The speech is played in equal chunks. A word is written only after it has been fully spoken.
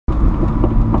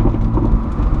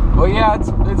Well, yeah, it's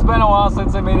been a while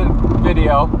since I made a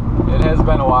video. It has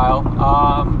been a while.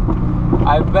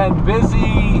 I've been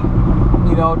busy,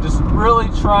 you know, just really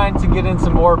trying to get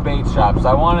into more bait shops.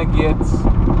 I'm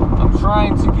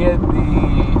trying to get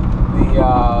the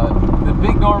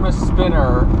big enormous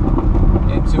spinner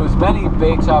into as many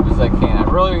bait shops as I can.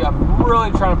 I'm really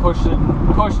trying to push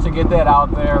to get that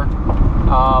out there.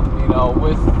 You know,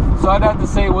 so I'd have to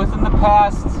say within the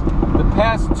past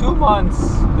 2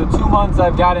 months, the 2 months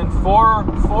I've gotten four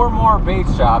more bait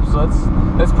shops. So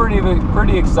that's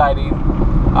pretty exciting.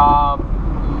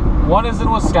 One is in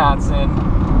Wisconsin,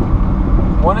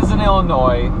 one is in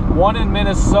Illinois, one in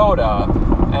Minnesota,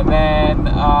 and then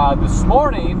this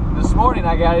morning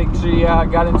I got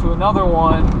into another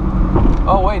one.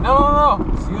 Oh wait, no,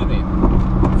 excuse me.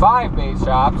 5 bait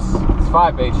shops. It's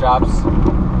 5 bait shops.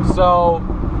 So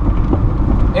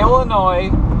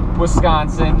Illinois,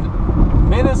 Wisconsin,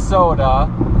 Minnesota.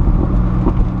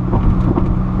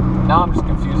 Now I'm just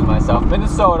confusing myself.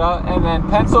 Minnesota, and then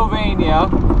Pennsylvania.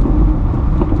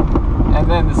 And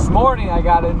then this morning I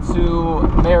got into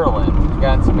Maryland.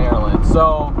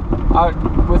 So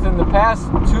within the past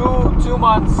two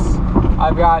months,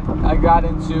 I got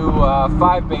into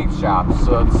 5 bait shops.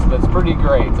 So that's pretty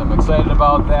great. I'm excited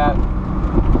about that.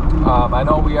 I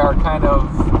know we are kind of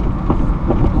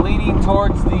leaning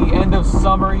towards the end of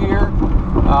summer here,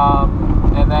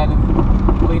 and then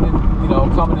leaning, you know,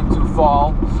 coming into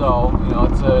fall. So, you know,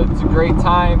 it's a great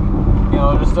time. You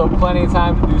know, there's still plenty of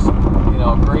time to do some, you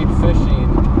know, great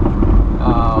fishing,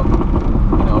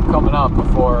 you know, coming up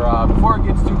before it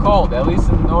gets too cold, at least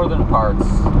in the northern parts.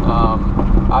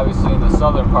 Obviously in the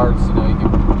southern parts, you know, you can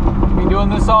be doing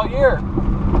this all year.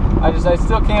 I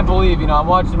still can't believe, you know, I'm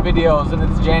watching videos and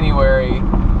it's January,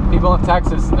 people in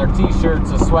Texas in their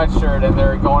t-shirts, a sweatshirt, and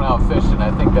they're going out fishing.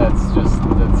 I think that's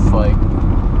like,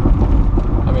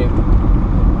 I mean,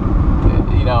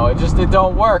 you know, it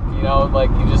don't work, you know, like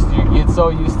you get so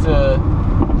used to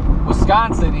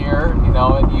Wisconsin here, you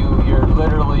know, and you're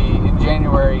literally in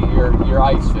January you're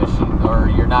ice fishing, or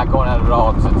you're not going out at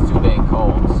all because it's too dang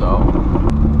cold. So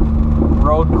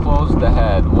road closed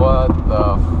ahead. What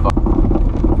the fuck?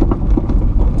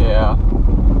 Yeah.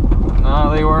 No,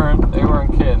 they weren't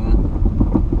kidding.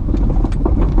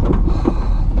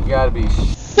 You gotta be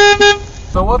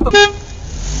So what the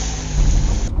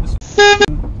this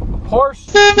horse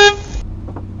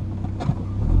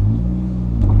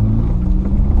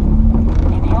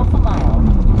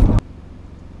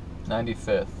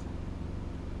 95th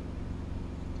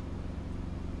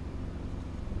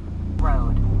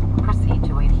Road. Proceed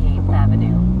to 88th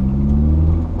Avenue.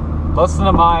 Less than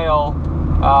a mile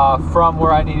from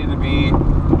where I needed to be,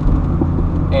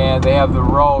 and they have the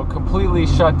road completely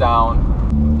shut down.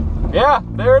 Yeah,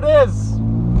 there it is.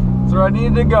 That's where I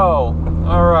needed to go.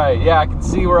 Alright, yeah, I can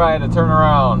see where I had to turn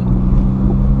around.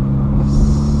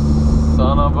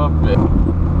 Son of a bitch.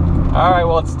 Alright,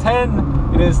 well, it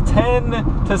is 10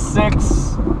 to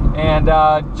 6, and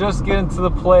just getting to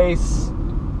the place.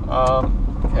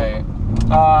 Okay.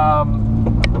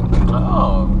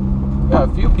 Oh, got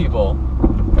a few people.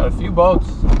 Got a few boats.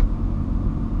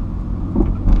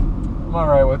 I'm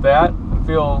alright with that. I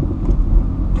feel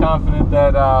confident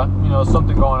that, you know,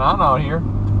 something going on out here.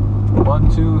 1,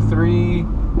 2, 3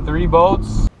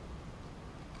 boats.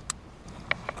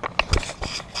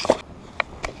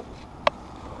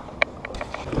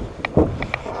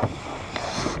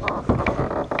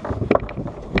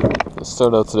 Let's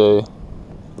start out today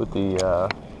with the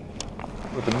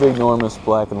big enormous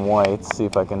black and white. See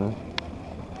if I can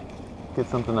get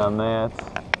something on that.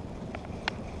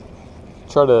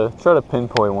 Try to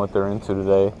pinpoint what they're into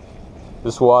today.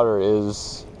 This water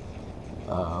is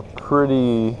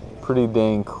pretty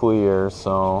dang clear,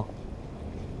 so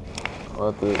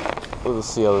let's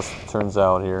see how this turns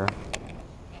out here.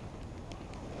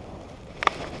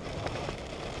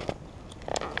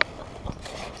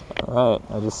 Alright,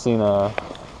 I just seen I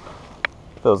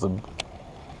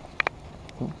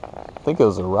think it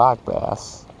was a rock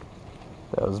bass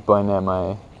that was biting at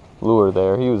my lure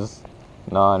there. He was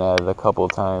gnawing at it a couple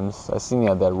of times. I seen he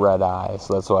had that red eye,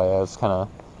 so that's why I was kind of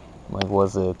like,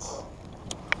 was it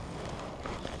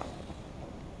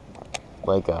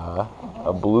like a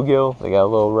bluegill? They got a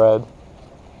little red,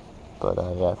 but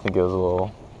yeah, I think it was a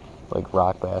little like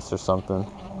rock bass or something.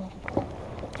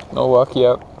 No luck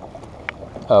yet.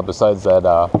 Besides that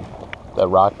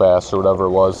rock bass or whatever it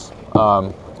was.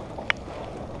 I'm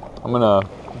gonna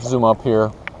zoom up here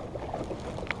a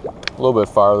little bit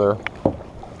farther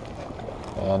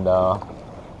and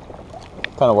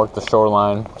kind of work the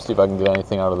shoreline, see if I can get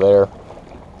anything out of there.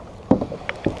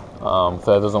 If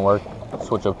that doesn't work,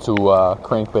 switch up to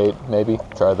crankbait, maybe.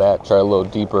 Try that. Try a little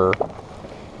deeper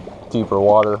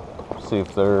water. See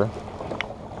if they're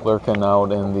lurking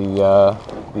out in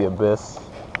the abyss.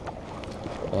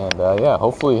 And yeah,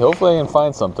 hopefully I can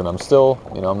find something. I'm still,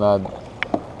 I'm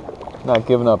not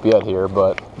giving up yet here,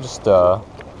 but just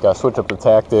gotta switch up the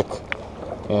tactic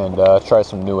and try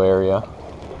some new area.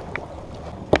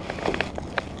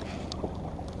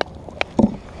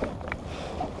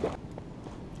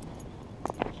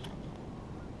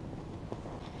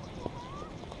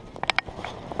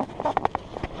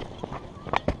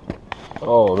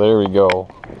 Oh, there we go.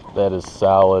 That is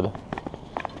solid.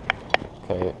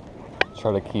 Okay,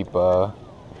 try to keep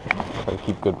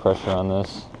good pressure on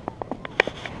this.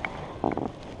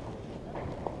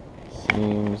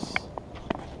 Seems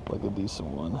like a decent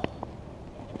one.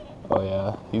 Oh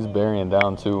yeah, he's burying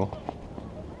down too.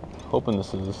 Hoping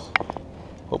it's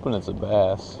a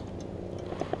bass.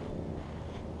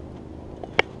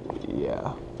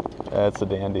 Yeah, that's a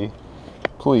dandy.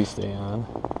 Please stay on.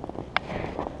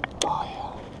 Oh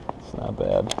yeah, it's not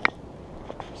bad.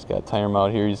 Just gotta tie him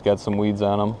out here. He's got some weeds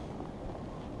on him.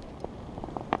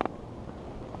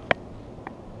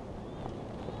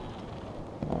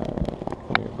 Alright,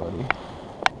 come here, buddy.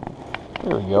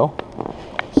 There we go.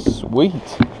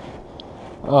 Sweet.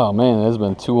 Oh man, it has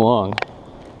been too long.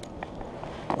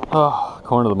 Oh,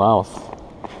 corner of the mouth.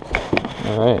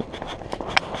 Alright.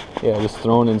 Yeah, just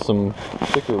throwing in some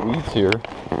thicker weeds here.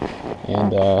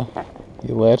 And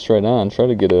you latch right on. Try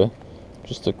to get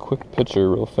just a quick picture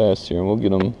real fast here, and we'll get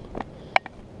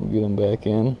them back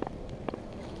in.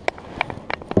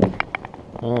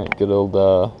 Alright, good old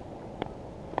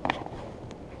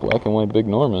black and white big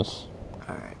Normus.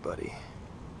 Alright, buddy.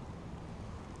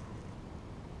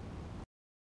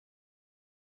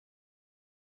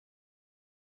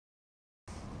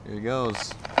 Here he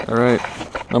goes. Alright,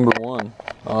 number one.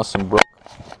 Awesome.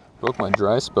 Broke my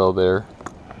dry spell there.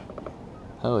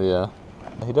 Hell yeah.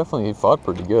 He fought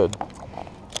pretty good.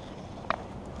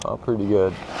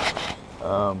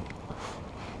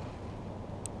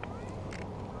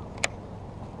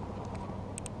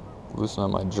 Loosen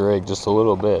up my drag just a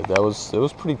little bit. It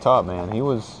was pretty taut, man. He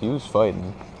was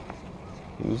fighting.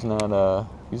 He's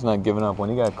not giving up. When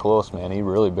he got close, man, he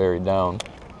really buried down.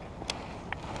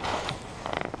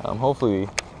 Hopefully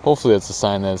that's a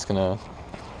sign that it's gonna.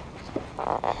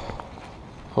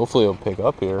 Hopefully it'll pick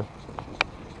up here.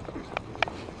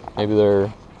 Maybe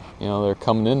they're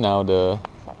coming in now to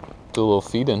do a little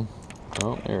feeding.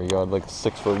 Oh, there we go. I had like a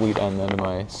 6-foot weed on the end of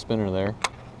my spinner there.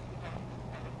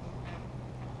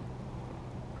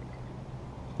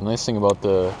 The nice thing about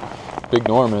the big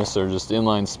Normus, or just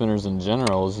inline spinners in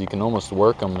general, is you can almost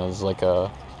work them as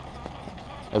a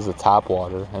top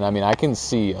water. And I mean, I can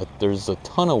see there's a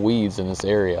ton of weeds in this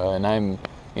area, and I'm,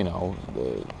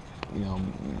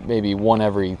 maybe one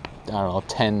every,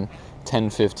 10,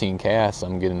 15 casts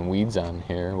I'm getting weeds on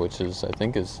here, which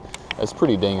that's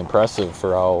pretty dang impressive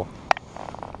for how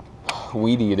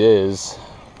weedy it is.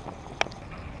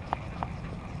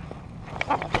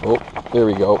 Oh, there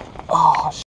we go. Oh,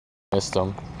 missed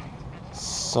him.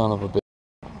 Son of a bitch.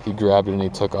 He grabbed it and he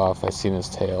took off. I seen his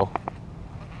tail.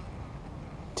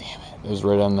 Damn it. It was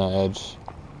right on the edge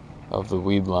of the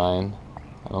weed line.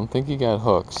 I don't think he got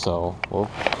hooked, so we'll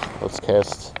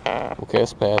cast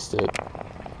past it.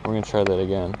 We're gonna try that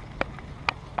again.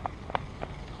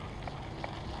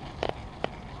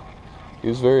 He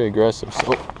was very aggressive.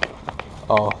 So,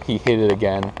 oh, he hit it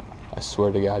again. I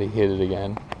swear to God, he hit it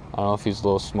again. I don't know if he's a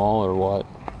little small or what.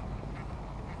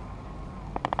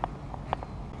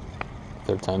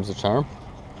 Third time's the charm.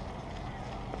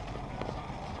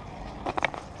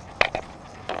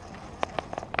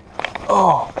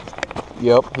 Oh,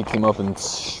 yep, he came up and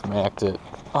smacked it.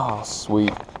 Oh,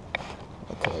 sweet.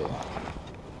 Okay.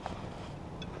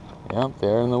 Yep,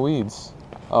 they're in the weeds.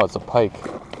 Oh, it's a pike.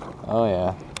 Oh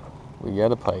yeah, we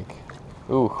got a pike.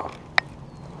 Ooh.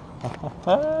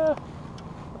 All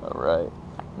right,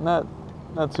 not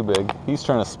too big. He's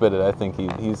trying to spit it. I think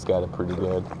he's got it pretty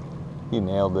good. He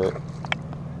nailed it.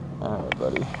 All right,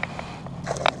 buddy.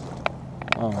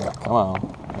 All right, come on.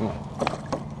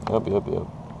 Yep.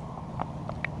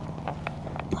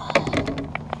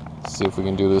 Let's see if we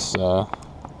can do this in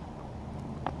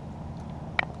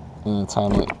a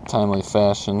timely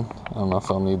fashion. I don't know if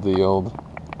I'll need the old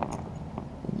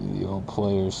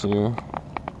players here.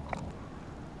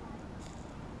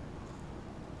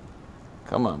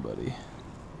 Come on, buddy.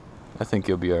 I think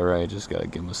you'll be all right. Just gotta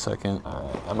give him a second. All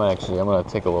right. I'm gonna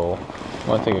take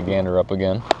a gander up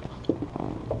again.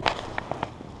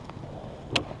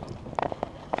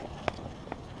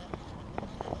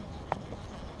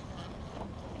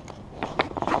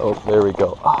 Oh, there we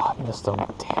go. Ah, I missed him.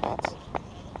 Damn it.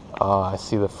 I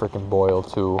see the freaking boil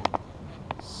too.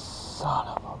 Son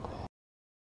of a bitch.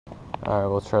 Alright,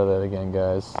 we'll try that again,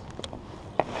 guys.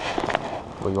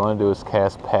 What you want to do is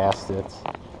cast past it,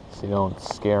 so you don't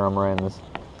scare him right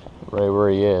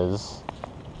where he is.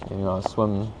 And you want to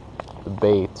swim the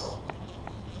bait,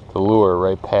 the lure,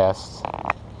 right past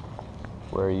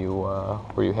where you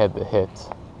had the hit.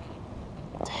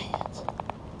 Dang it.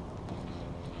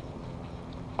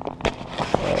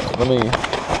 Let me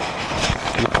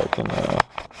see if I can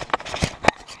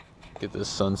get this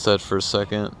sunset for a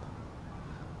second.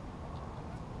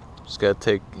 Just gotta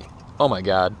take. Oh my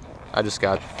God! I just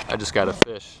got a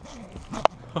fish.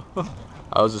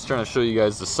 I was just trying to show you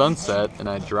guys the sunset, and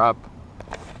I drop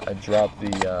it,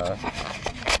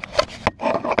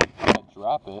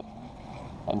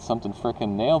 and something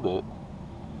frickin' nailed it.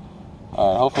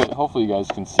 All right, hopefully you guys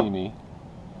can see me.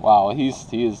 Wow, he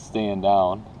is staying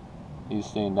down. He's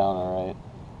staying down all right.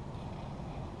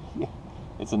 Yeah.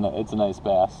 It's a nice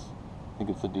bass. I think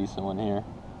it's a decent one here.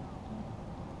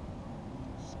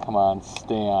 Come on,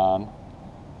 stay on.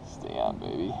 Stay on,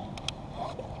 baby.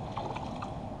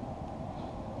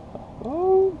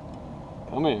 Oh,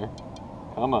 come here.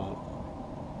 Come on.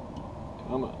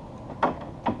 Come on.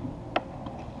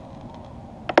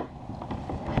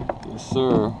 Yes,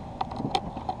 sir.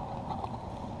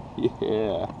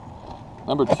 Yeah.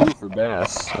 Number 2 for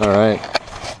bass. All right.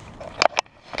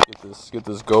 Get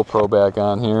this GoPro back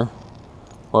on here.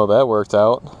 Well, that worked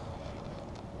out.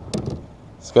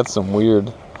 It's got some weird.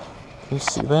 Can you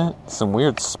see that? Some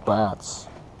weird spots.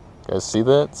 You guys see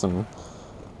that? Some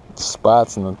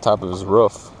spots on the top of his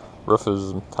roof.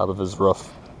 Top of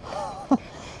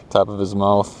his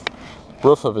mouth.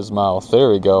 Roof of his mouth.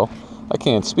 There we go. I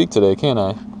can't speak today, can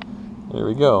I? There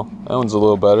we go. That one's a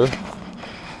little better.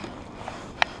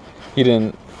 He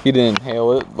didn't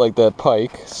inhale it like that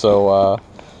pike, so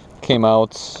came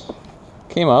out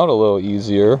a little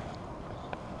easier.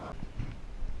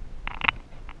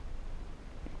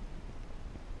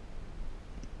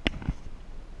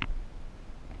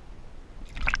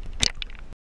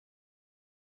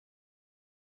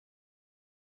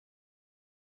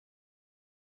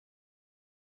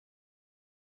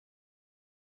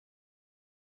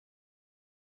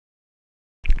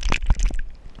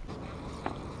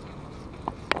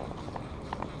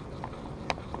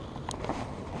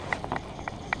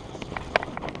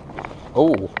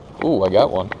 Oh, I got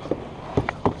one.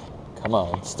 Come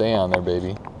on, stay on there,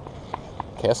 baby.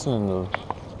 Casting in the...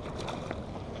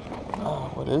 Oh,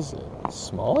 what is it?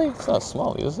 Smallie? It's not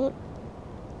Smallie, is it?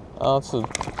 Oh, it's a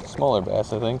smaller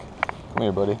bass, I think. Come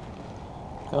here, buddy.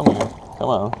 Come here. Come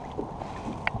on.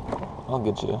 I'll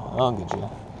get you.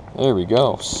 There we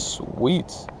go.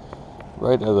 Sweet.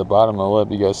 Right at the bottom of the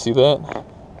lip. You guys see that?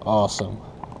 Awesome.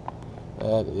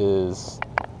 That is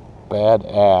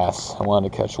badass. I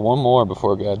wanted to catch one more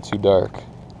before it got too dark.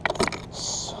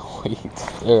 Sweet.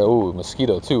 There. Ooh,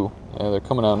 mosquito too. Yeah, they're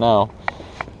coming out now.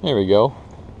 There we go.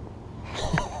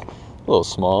 A little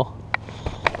small.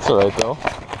 It's alright though.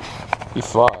 He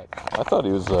fought. I thought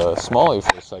he was Smallie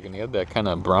for a second. He had that kind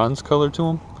of bronze color to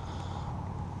him.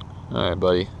 Alright,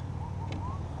 buddy.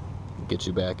 Get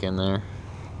you back in there.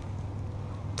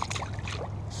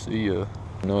 See ya.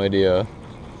 No idea.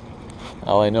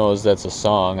 All I know is that's a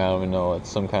song. I don't even know. It's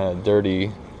some kind of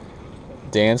dirty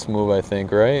dance move, I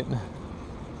think, right?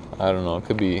 I don't know. It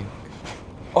could be.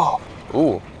 Oh!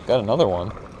 Ooh! Got another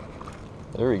one.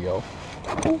 There we go.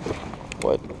 Ooh.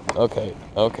 What? Okay.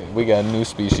 We got a new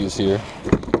species here.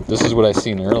 This is what I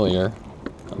seen earlier.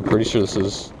 I'm pretty sure this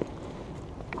is...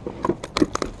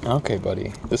 Okay,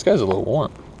 buddy. This guy's a little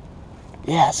warm.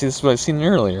 Yeah, see, this is what I seen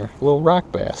earlier. A little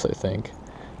rock bass, I think.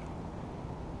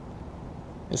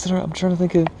 Is it? I'm trying to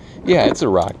think of. Yeah, it's a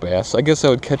rock bass. I guess I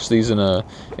would catch these in a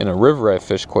river I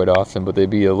fish quite often, but they'd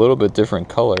be a little bit different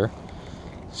color.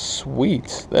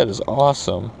 Sweet, that is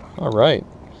awesome. All right,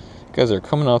 you guys are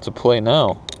coming out to play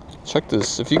now. Check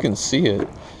this, if you can see it.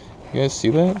 You guys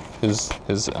see that?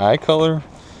 His eye color.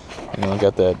 You know,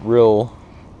 got that real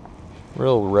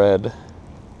red.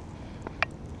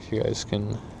 If you guys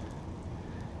can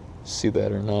see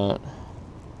that or not.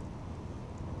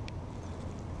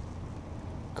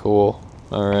 Cool.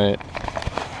 All right.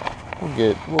 We'll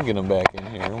get him back in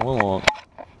here. We won't.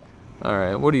 All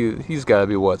right. What do you? He's got to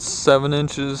be what, 7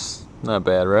 inches? Not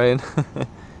bad, right?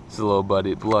 He's a little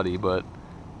bloody, but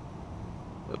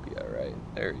he'll be all right.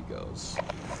 There he goes.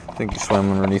 I think he's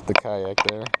swimming underneath the kayak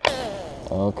there.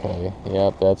 Okay.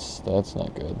 Yep. That's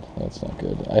not good. That's not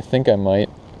good. I think I might.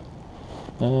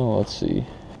 Oh, let's see.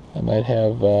 I might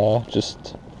have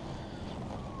just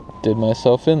did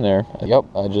myself in there. Yep,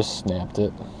 I just snapped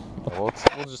it. We'll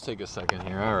just take a second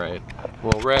here. All right.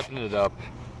 Well, wrapping it up.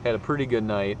 Had a pretty good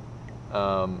night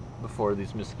before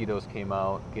these mosquitoes came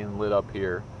out, getting lit up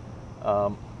here.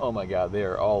 Oh my God, they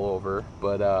are all over.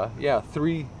 But yeah,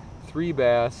 three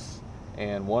bass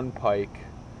and 1 pike,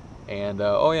 and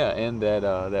oh yeah, and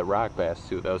that rock bass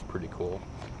too. That was pretty cool.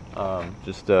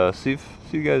 Just see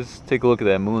you guys take a look at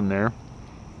that moon there.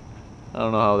 I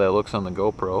don't know how that looks on the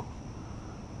GoPro,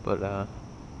 but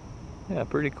yeah,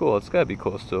 pretty cool. It's gotta be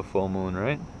close to a full moon,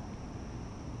 right?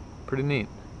 Pretty neat.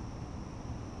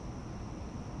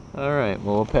 All right,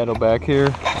 well, we'll paddle back here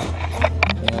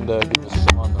and get this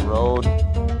on the road.